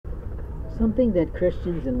Something that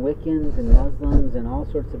Christians and Wiccans and Muslims and all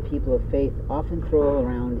sorts of people of faith often throw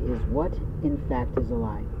around is what, in fact, is a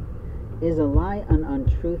lie. Is a lie an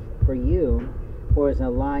untruth for you, or is a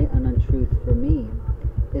lie an untruth for me?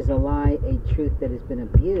 Is a lie a truth that has been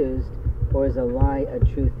abused, or is a lie a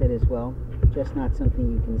truth that is, well, just not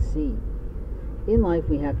something you can see? In life,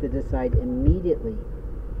 we have to decide immediately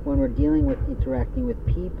when we're dealing with interacting with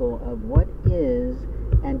people of what is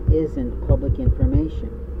and isn't public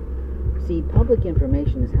information. See, public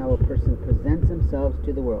information is how a person presents themselves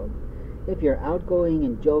to the world. If you're outgoing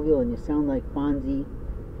and jovial and you sound like Fonzie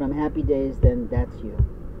from Happy Days, then that's you.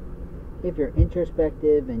 If you're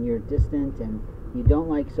introspective and you're distant and you don't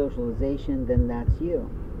like socialization, then that's you.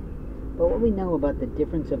 But what we know about the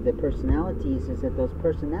difference of the personalities is that those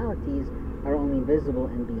personalities are only visible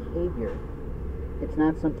in behavior. It's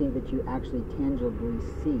not something that you actually tangibly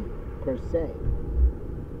see, per se.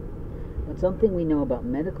 But something we know about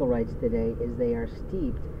medical rights today is they are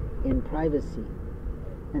steeped in privacy,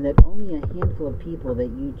 and that only a handful of people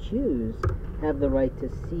that you choose have the right to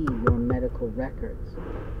see your medical records.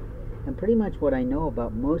 And pretty much what I know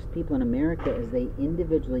about most people in America is they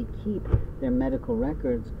individually keep their medical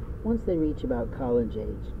records once they reach about college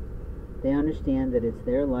age. They understand that it's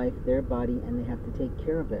their life, their body, and they have to take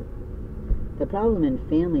care of it. The problem in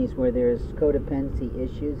families where there's codependency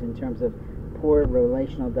issues in terms of poor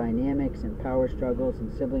relational dynamics and power struggles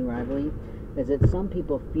and sibling rivalry is that some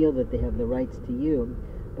people feel that they have the rights to you,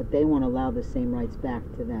 but they won't allow the same rights back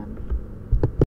to them.